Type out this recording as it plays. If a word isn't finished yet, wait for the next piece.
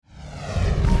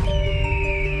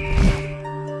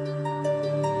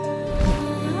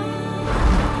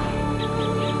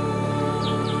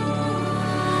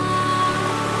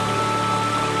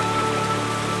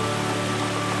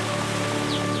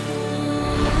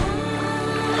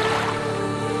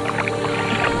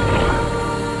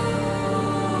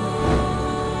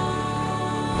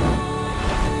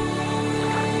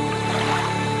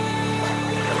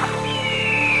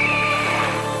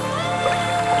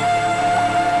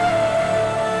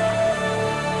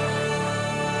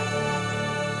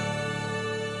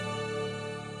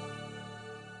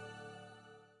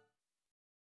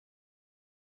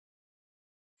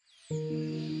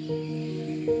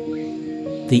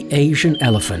The Asian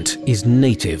elephant is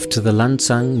native to the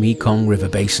Lancang-Mekong river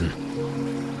basin.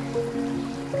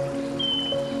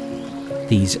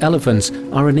 These elephants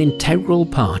are an integral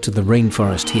part of the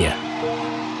rainforest here.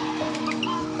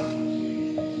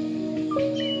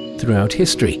 Throughout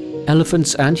history,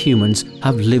 elephants and humans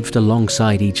have lived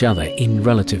alongside each other in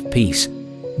relative peace,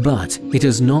 but it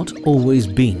has not always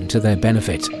been to their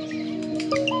benefit.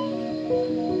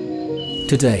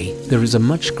 Today, there is a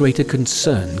much greater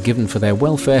concern given for their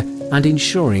welfare and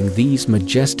ensuring these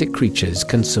majestic creatures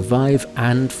can survive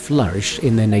and flourish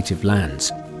in their native lands.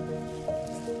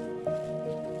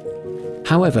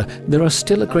 However, there are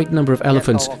still a great number of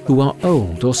elephants who are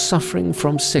old or suffering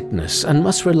from sickness and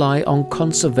must rely on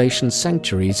conservation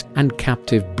sanctuaries and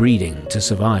captive breeding to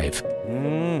survive.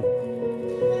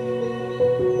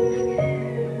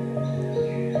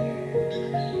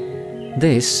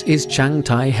 This is Chang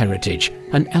Thai Heritage,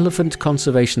 an elephant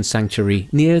conservation sanctuary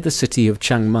near the city of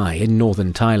Chiang Mai in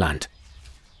northern Thailand.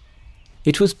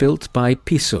 It was built by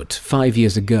Pisut 5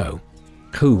 years ago,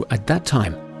 who at that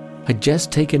time had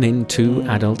just taken in 2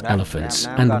 adult elephants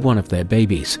and one of their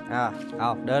babies.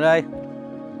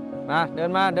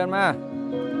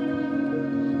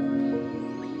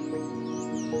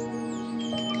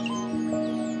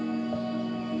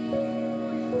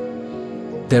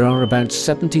 There are about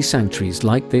 70 sanctuaries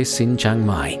like this in Chiang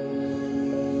Mai.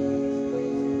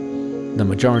 The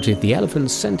majority of the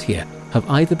elephants sent here have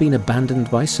either been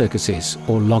abandoned by circuses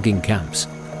or logging camps.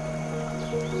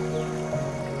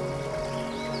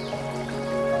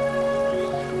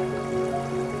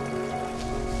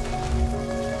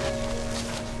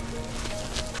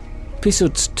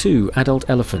 Pisut's 2 adult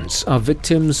elephants are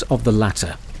victims of the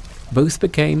latter. Both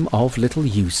became of little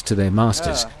use to their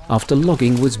masters after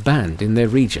logging was banned in their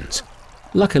regions.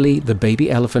 Luckily, the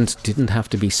baby elephant didn't have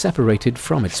to be separated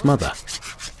from its mother.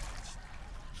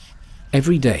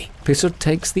 Every day, Pisut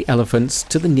takes the elephants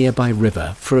to the nearby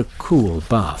river for a cool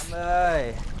bath.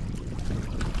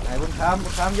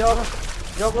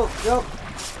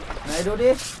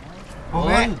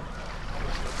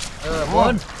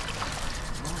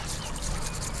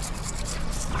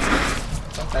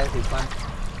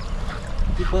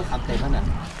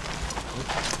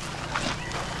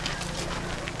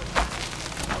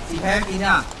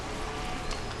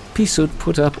 Pisut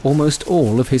put up almost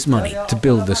all of his money to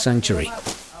build the sanctuary.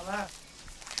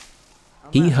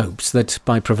 He hopes that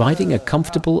by providing a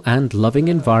comfortable and loving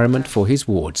environment for his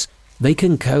wards, they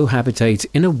can cohabitate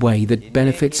in a way that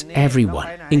benefits everyone,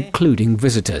 including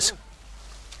visitors.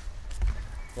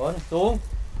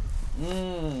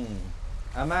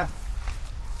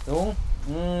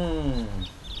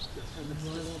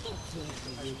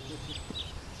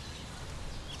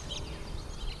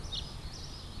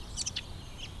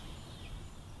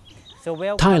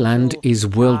 Thailand is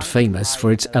world famous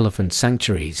for its elephant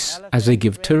sanctuaries, as they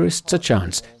give tourists a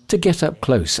chance to get up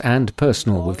close and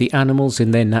personal with the animals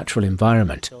in their natural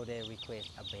environment.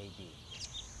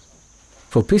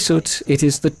 For Pisut, it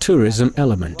is the tourism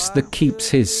element that keeps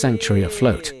his sanctuary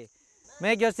afloat.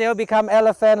 Make yourself become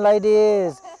elephant like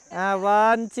this.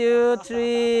 1, 2,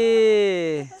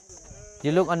 3.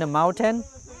 You look on the mountain,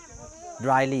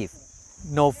 dry leaf,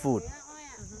 no food.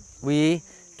 We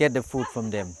get the food from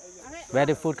them. Where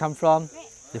the food come from?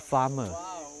 The farmer.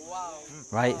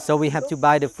 Right? So we have to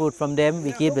buy the food from them.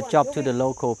 We give the job to the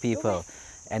local people.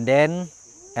 And then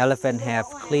elephant have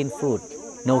clean food,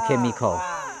 no chemical.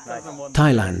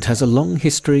 Thailand has a long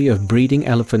history of breeding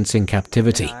elephants in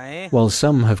captivity. While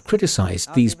some have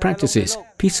criticized these practices,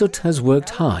 Pisut has worked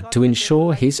hard to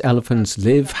ensure his elephants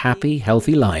live happy,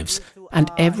 healthy lives,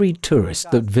 and every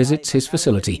tourist that visits his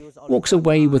facility walks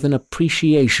away with an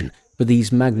appreciation for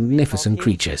these magnificent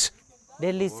creatures.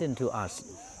 They listen to us.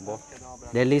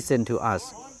 They listen to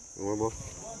us.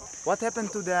 What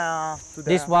happened to the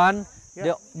This one,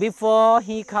 before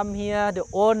he come here, the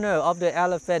owner of the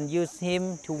elephant used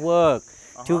him to work,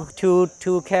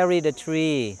 to carry the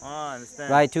tree. I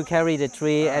understand. Right, to carry the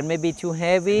tree, and maybe too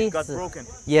heavy. It got broken.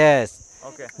 Yes.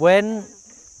 Okay. When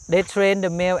they train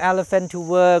the male elephant to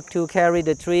work, to carry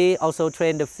the tree, also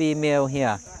train the female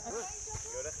here.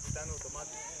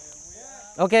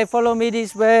 Okay, follow me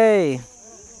this way.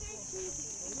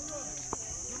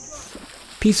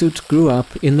 Pisut grew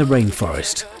up in the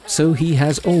rainforest, so he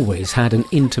has always had an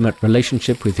intimate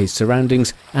relationship with his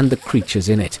surroundings and the creatures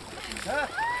in it.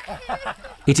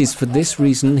 It is for this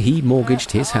reason he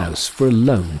mortgaged his house for a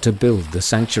loan to build the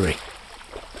sanctuary.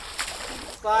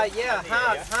 Yeah,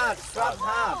 hard, drop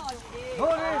hard.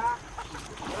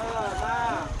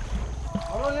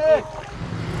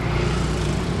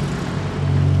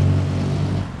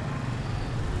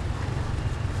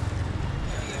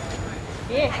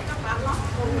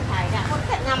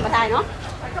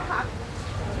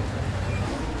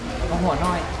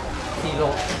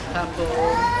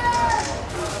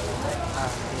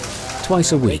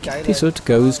 Twice a week, Pisut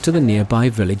goes to the nearby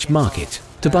village market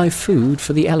to buy food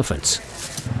for the elephants.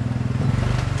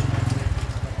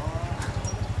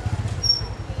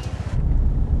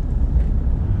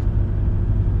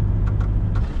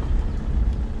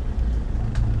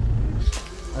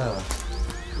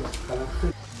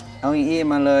 Ông y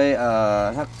mà lời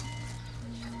thắc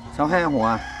 25 หัว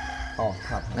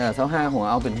ครับ 25 หัว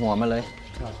เอาเป็นหัวมาเลย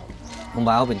ผม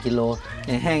ว่าเอาเป็นกิโลอ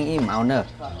ย่างแห้งอิ่มเอาเนอะ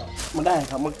มันได้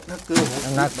ครับมันถ้าเกิน น้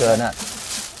ำหนักเกินอ่ะ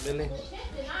เล่น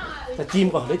ๆแต่จิ้ม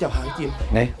ก่อนหรือจะหางจิ้ม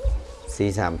นี่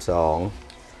432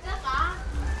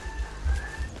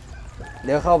เ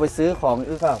ดี๋ยวเข้าไปซื้อของ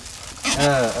อึกครับ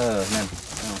นั่น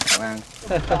วาง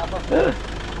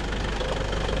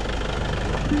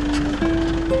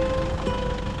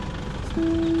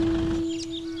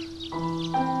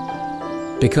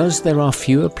Because there are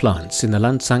fewer plants in the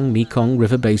Lancang-Mekong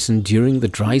river basin during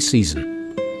the dry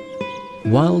season,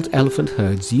 wild elephant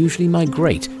herds usually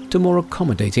migrate to more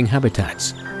accommodating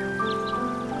habitats.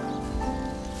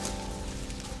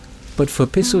 But for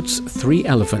Pisut's 3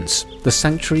 elephants, the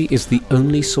sanctuary is the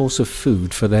only source of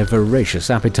food for their voracious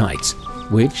appetites,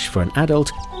 which for an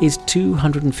adult is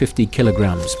 250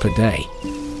 kilograms per day.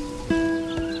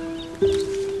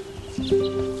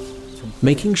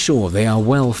 Making sure they are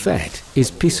well fed is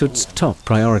Pisut's top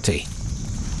priority.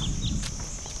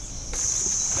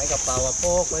 ในกระเป๋าโป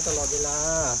กไว้ตลอดเวลา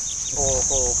โค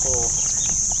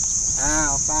เอา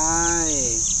ไป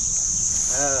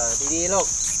ดีๆลูก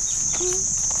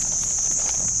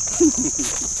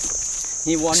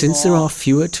Since there are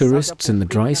fewer tourists in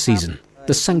the dry season,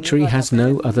 the sanctuary has no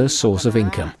other source of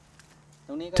income.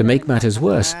 To make matters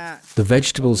worse, the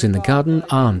vegetables in the garden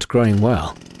aren't growing well.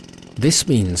 This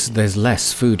means there's less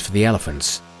food for the elephants,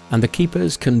 and the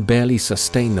keepers can barely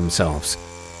sustain themselves.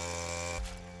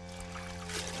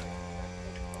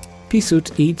 Pisut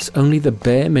eats only the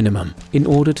bare minimum in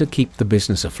order to keep the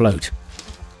business afloat.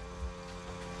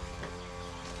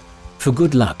 For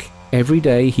good luck, every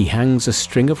day he hangs a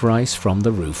string of rice from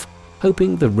the roof,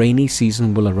 hoping the rainy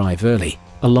season will arrive early,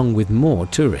 along with more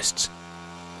tourists.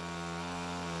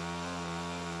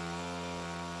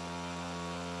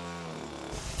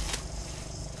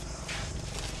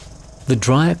 The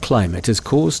drier climate has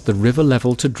caused the river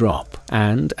level to drop,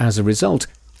 and as a result,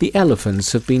 the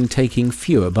elephants have been taking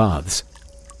fewer baths.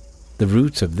 The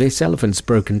root of this elephant's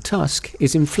broken tusk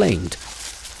is inflamed,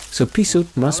 so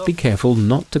Pisut must be careful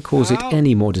not to cause it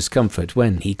any more discomfort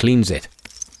when he cleans it.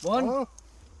 บ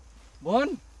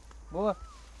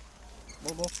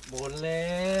นเล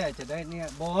ยจะได้เนี่ย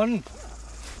บน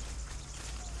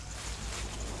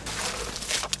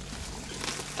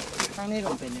ข้างนี้ก็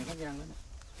เป็นอย่างข้างยังนั้น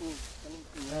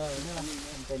นี่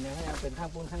มันเป็นอย่างข้างยังเป็นข้าง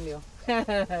ปูนข้างเดียว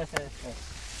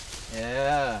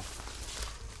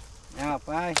เอาไ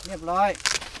ปเรียบร้อย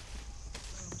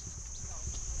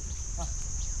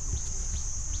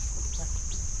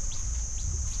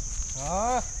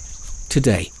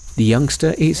Today, the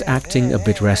youngster is acting a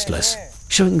bit restless,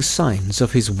 showing signs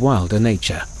of his wilder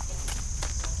nature.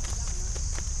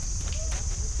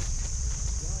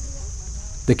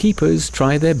 The keepers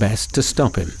try their best to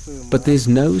stop him, but there's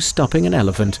no stopping an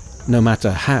elephant, no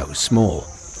matter how small.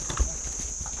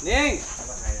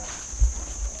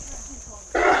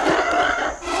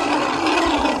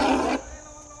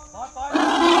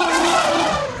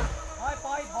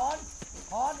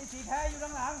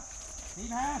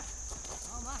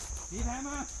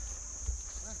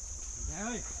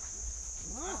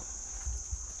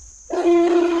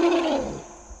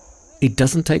 It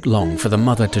doesn't take long for the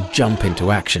mother to jump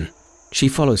into action. She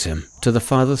follows him to the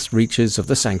farthest reaches of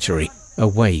the sanctuary,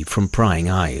 away from prying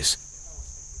eyes.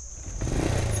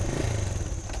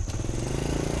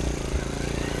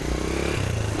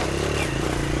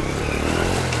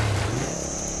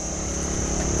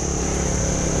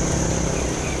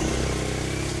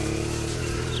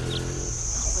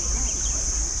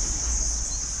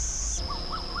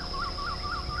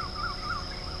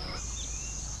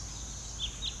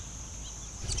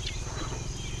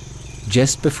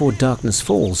 Just before darkness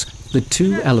falls, the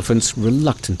 2 elephants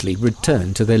reluctantly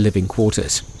return to their living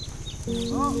quarters.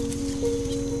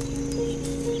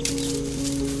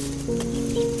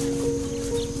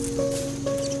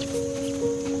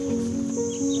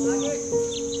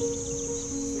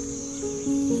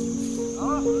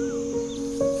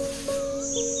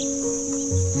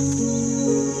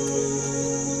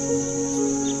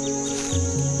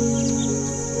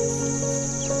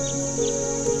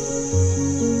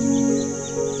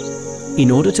 In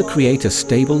order to create a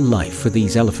stable life for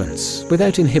these elephants,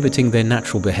 without inhibiting their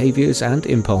natural behaviors and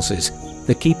impulses,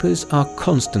 the keepers are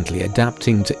constantly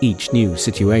adapting to each new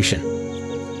situation.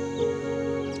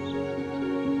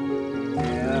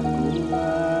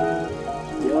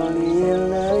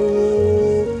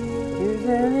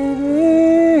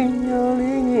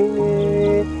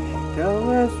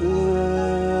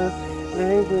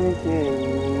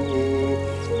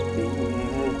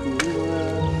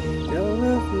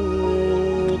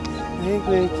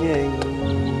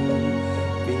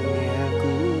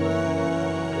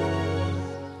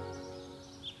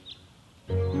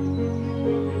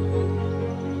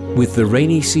 With the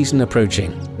rainy season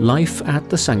approaching, life at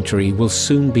the sanctuary will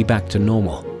soon be back to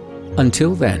normal.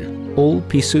 Until then, all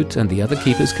Pisut and the other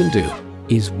keepers can do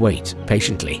is wait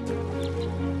patiently.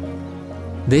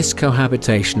 This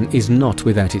cohabitation is not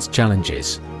without its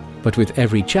challenges, but with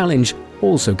every challenge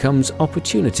also comes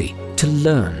opportunity to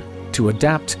learn, to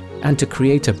adapt, and to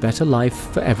create a better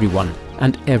life for everyone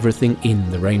and everything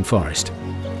in the rainforest.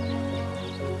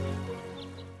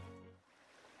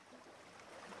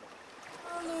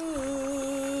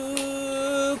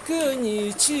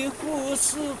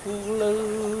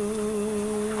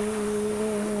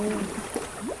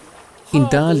 In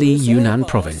Dali, Yunnan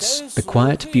province, the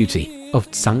quiet beauty of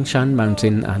Zhangshan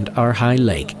Mountain and Erhai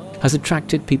Lake has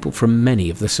attracted people from many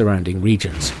of the surrounding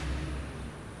regions.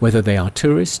 Whether they are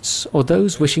tourists or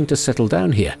those wishing to settle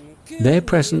down here, their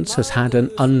presence has had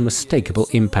an unmistakable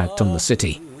impact on the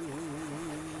city.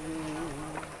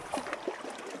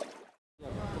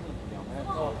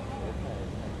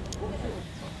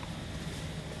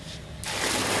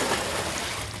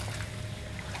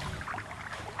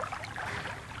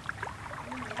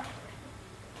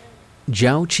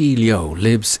 Zhao Qi Liu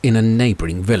lives in a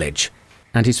neighboring village,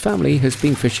 and his family has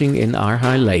been fishing in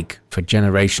Erhai Lake for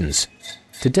generations.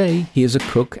 Today he is a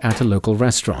cook at a local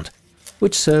restaurant,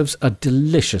 which serves a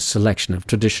delicious selection of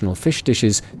traditional fish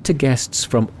dishes to guests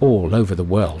from all over the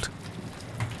world.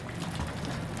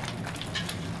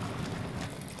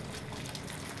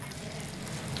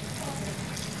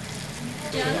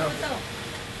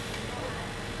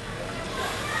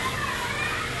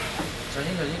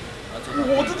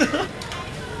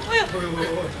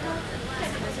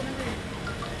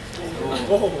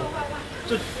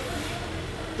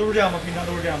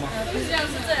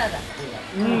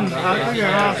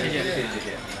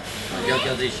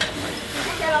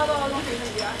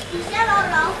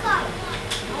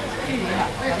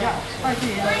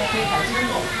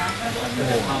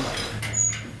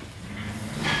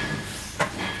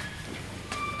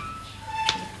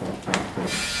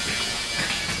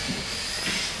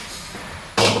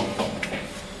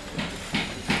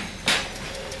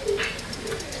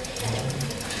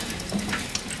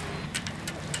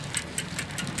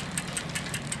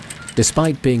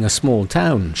 Despite being a small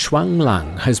town,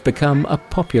 Shuanglang has become a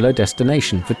popular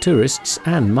destination for tourists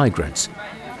and migrants.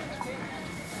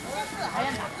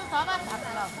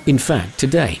 In fact,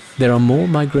 today there are more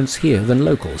migrants here than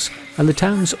locals, and the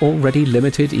town's already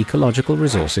limited ecological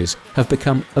resources have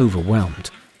become overwhelmed.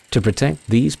 To protect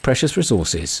these precious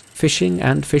resources, fishing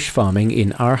and fish farming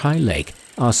in Erhai Lake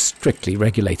are strictly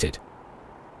regulated.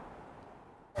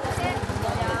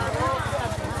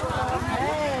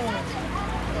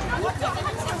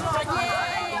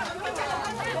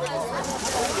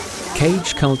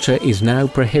 Cage culture is now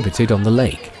prohibited on the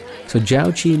lake, so Zhao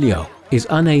Qi Liu is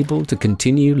unable to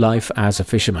continue life as a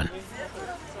fisherman.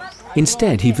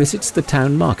 Instead, he visits the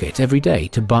town market every day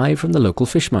to buy from the local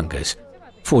fishmongers.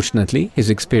 Fortunately, his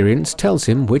experience tells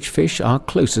him which fish are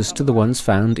closest to the ones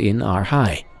found in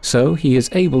Erhai, so he is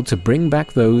able to bring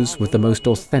back those with the most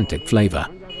authentic flavor.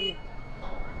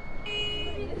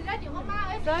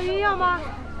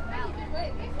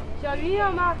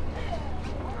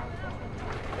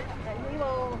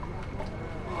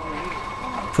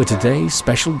 For today's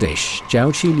special dish, Zhao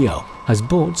Qi Liu has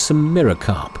bought some mirror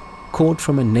carp, caught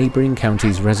from a neighboring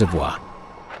county's reservoir.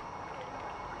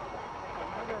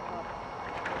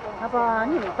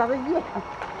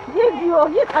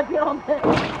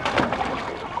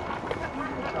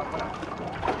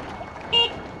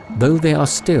 Though they are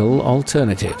still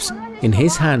alternatives, in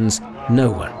his hands, no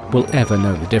one will ever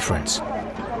know the difference.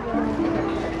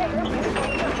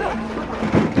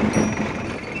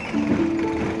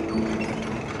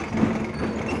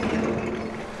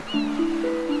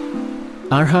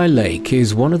 Erhai Lake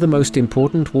is one of the most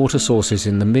important water sources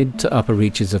in the mid to upper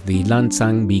reaches of the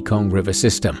Lancang-Mekong river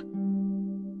system.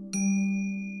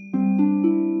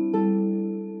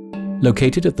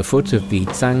 Located at the foot of the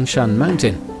Zhangshan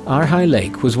Mountain, Erhai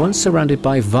Lake was once surrounded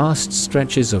by vast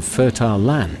stretches of fertile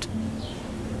land.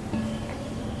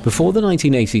 Before the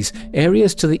 1980s,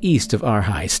 areas to the east of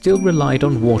Arhai still relied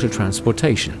on water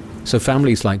transportation, so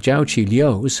families like Zhao Qi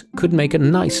Liu's could make a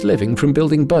nice living from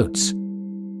building boats.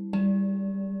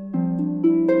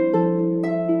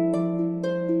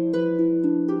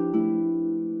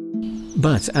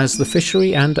 But as the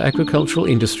fishery and agricultural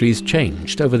industries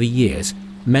changed over the years,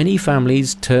 many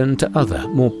families turned to other,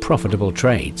 more profitable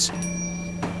trades.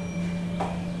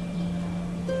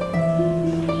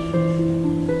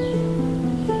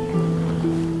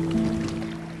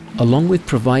 Along with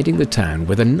providing the town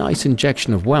with a nice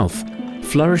injection of wealth,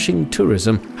 flourishing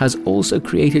tourism has also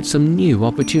created some new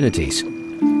opportunities.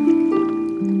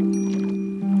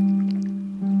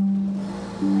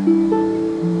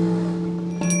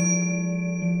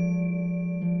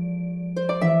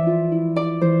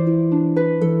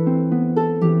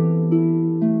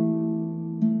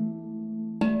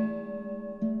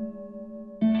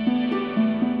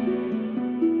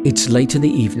 It's late in the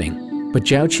evening, but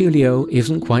Zhao Qi Liu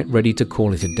isn't quite ready to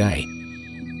call it a day.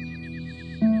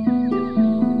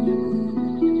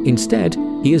 Instead,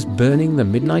 he is burning the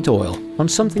midnight oil on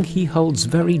something he holds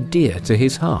very dear to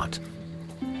his heart.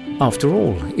 After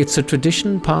all, it's a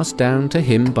tradition passed down to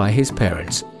him by his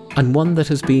parents, and one that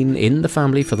has been in the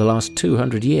family for the last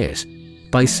 200 years.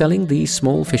 By selling these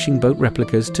small fishing boat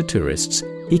replicas to tourists,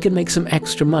 he can make some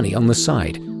extra money on the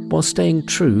side, while staying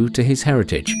true to his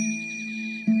heritage.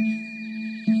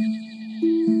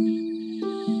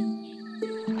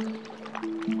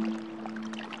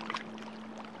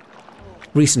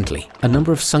 Recently, a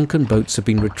number of sunken boats have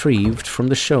been retrieved from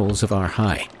the shoals of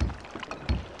Arhai.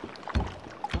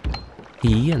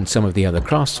 He and some of the other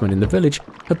craftsmen in the village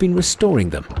have been restoring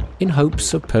them in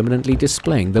hopes of permanently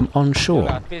displaying them on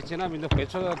shore.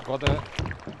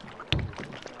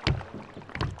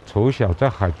 从小在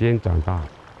海边长大，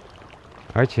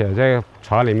而且在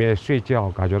船里面睡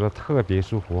觉，感觉到特别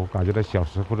舒服，感觉到小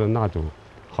时候的那种，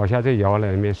好像在摇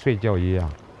篮里面睡觉一样，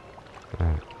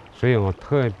所以我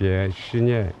特别思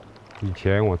念以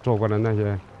前我坐过的那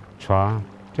些船，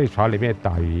在船里面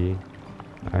打鱼，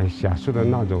享受的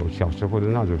那种小时候的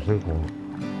那种生活。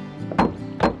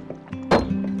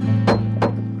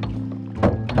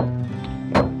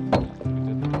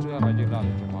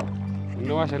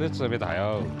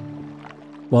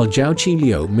While Zhao Qi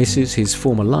Liu misses his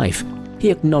former life, he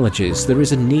acknowledges there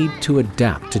is a need to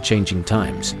adapt to changing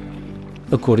times.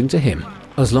 According to him,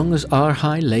 as long as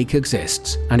Arhai Lake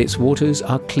exists and its waters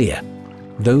are clear,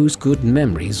 those good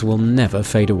memories will never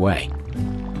fade away.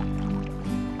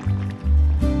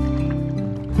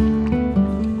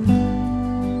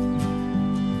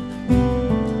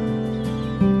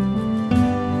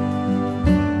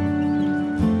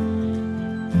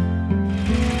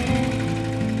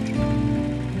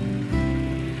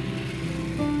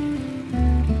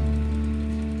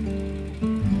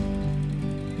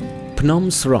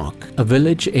 Phnom Srok, a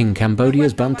village in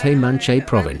Cambodia's Banteay Meanchey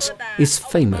province, is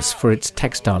famous for its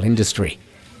textile industry.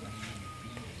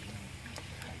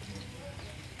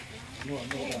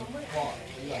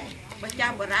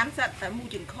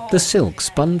 The silk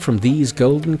spun from these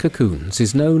golden cocoons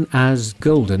is known as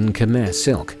Golden Khmer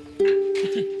Silk.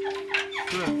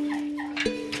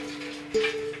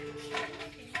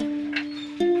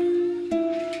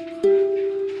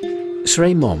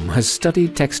 Srey Mom has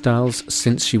studied textiles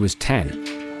since she was 10.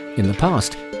 In the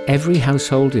past, every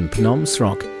household in Phnom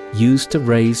Srok used to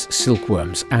raise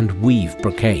silkworms and weave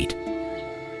brocade.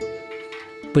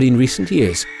 But in recent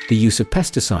years, the use of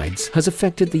pesticides has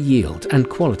affected the yield and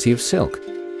quality of silk,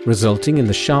 resulting in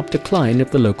the sharp decline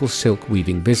of the local silk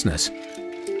weaving business.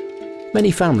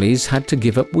 Many families had to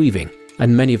give up weaving,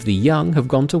 and many of the young have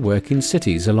gone to work in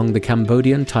cities along the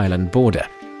Cambodian-Thailand border,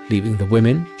 leaving the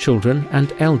women, children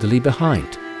and elderly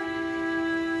behind.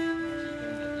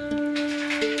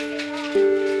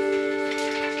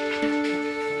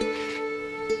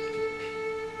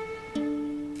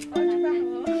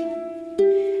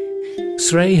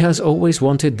 Srey has always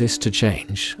wanted this to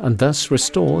change and thus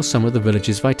restore some of the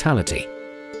village's vitality.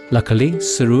 Luckily,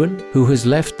 Saruan, who has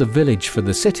left the village for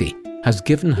the city, has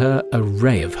given her a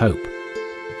ray of hope.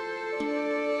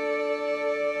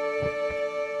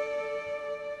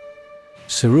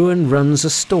 Saruan runs a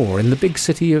store in the big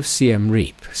city of Siem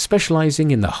Reap,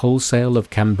 specializing in the wholesale of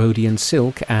Cambodian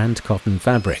silk and cotton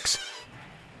fabrics.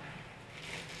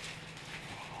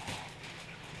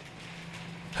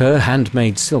 Her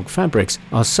handmade silk fabrics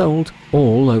are sold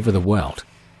all over the world.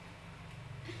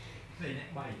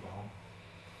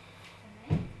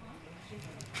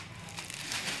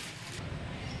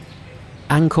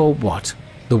 Angkor Wat,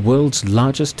 the world's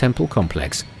largest temple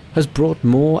complex, has brought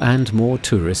more and more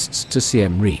tourists to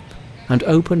Siem Reap, and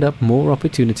opened up more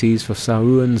opportunities for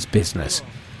Saruan's business.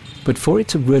 But for it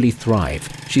to really thrive,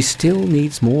 she still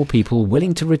needs more people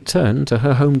willing to return to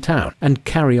her hometown and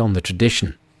carry on the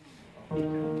tradition.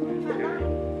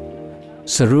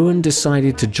 Saruan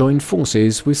decided to join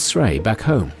forces with Srey back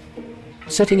home,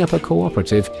 setting up a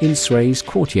cooperative in Srey's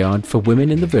courtyard for women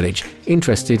in the village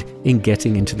interested in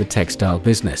getting into the textile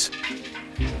business.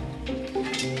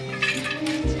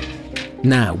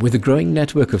 Now, with a growing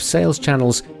network of sales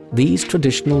channels, these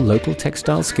traditional local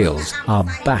textile skills are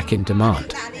back in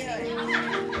demand.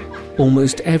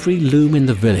 Almost every loom in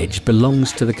the village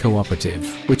belongs to the cooperative,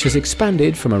 which has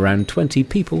expanded from around 20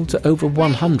 people to over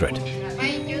 100.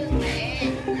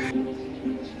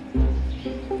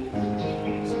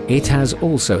 It has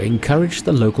also encouraged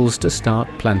the locals to start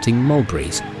planting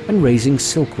mulberries and raising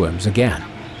silkworms again.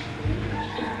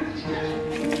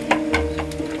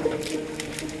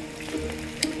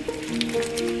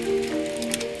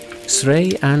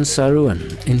 Srey and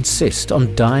Saruan insist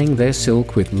on dyeing their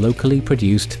silk with locally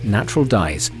produced natural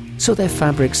dyes so their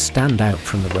fabrics stand out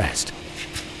from the rest.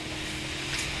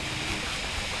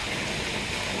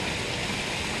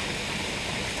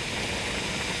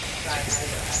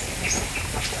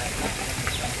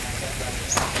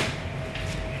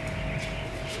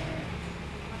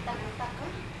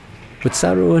 But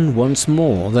Saruan wants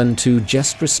more than to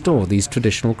just restore these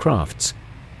traditional crafts.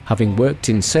 Having worked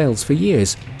in sales for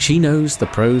years, she knows the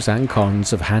pros and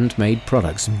cons of handmade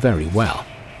products very well.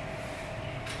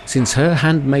 Since her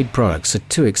handmade products are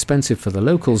too expensive for the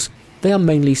locals, they are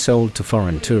mainly sold to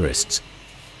foreign tourists.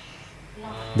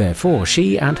 Therefore,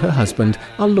 she and her husband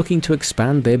are looking to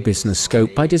expand their business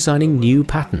scope by designing new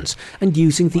patterns and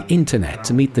using the internet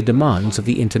to meet the demands of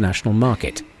the international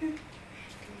market.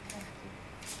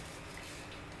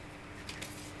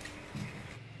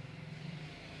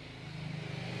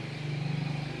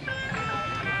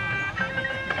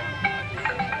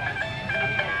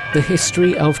 The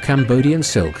history of Cambodian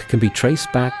silk can be traced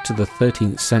back to the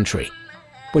 13th century,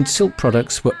 when silk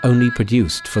products were only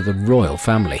produced for the royal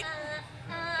family.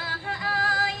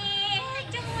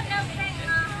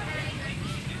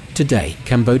 Today,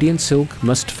 Cambodian silk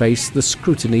must face the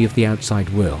scrutiny of the outside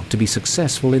world to be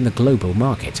successful in the global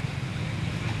market.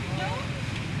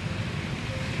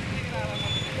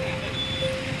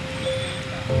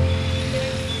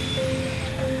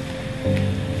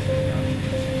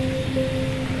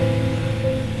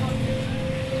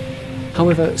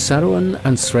 However, Saruan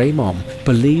and Srey Mom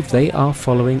believe they are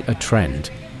following a trend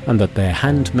and that their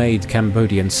handmade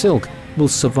Cambodian silk will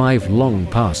survive long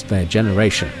past their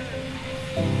generation.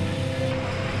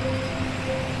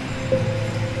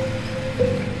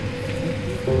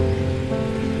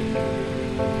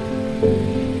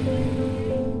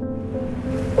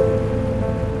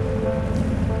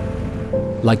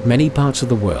 Like many parts of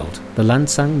the world, the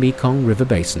Lancang-Mekong River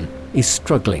Basin is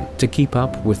struggling to keep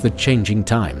up with the changing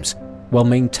times, while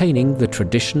maintaining the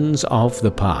traditions of the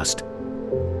past.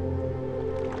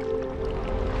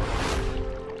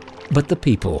 But the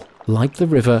people, like the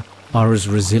river, are as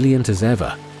resilient as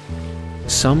ever.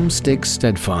 Some stick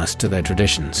steadfast to their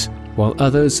traditions, while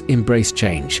others embrace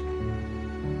change.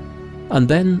 And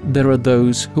then there are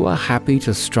those who are happy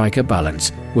to strike a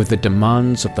balance with the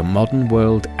demands of the modern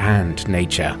world and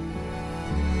nature.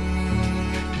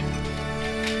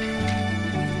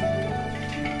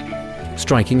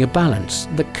 Striking a balance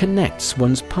that connects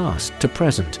one's past to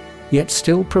present, yet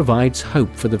still provides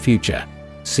hope for the future,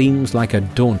 seems like a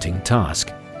daunting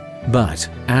task. But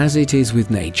as it is with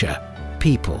nature,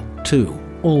 people, too,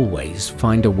 always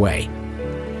find a way.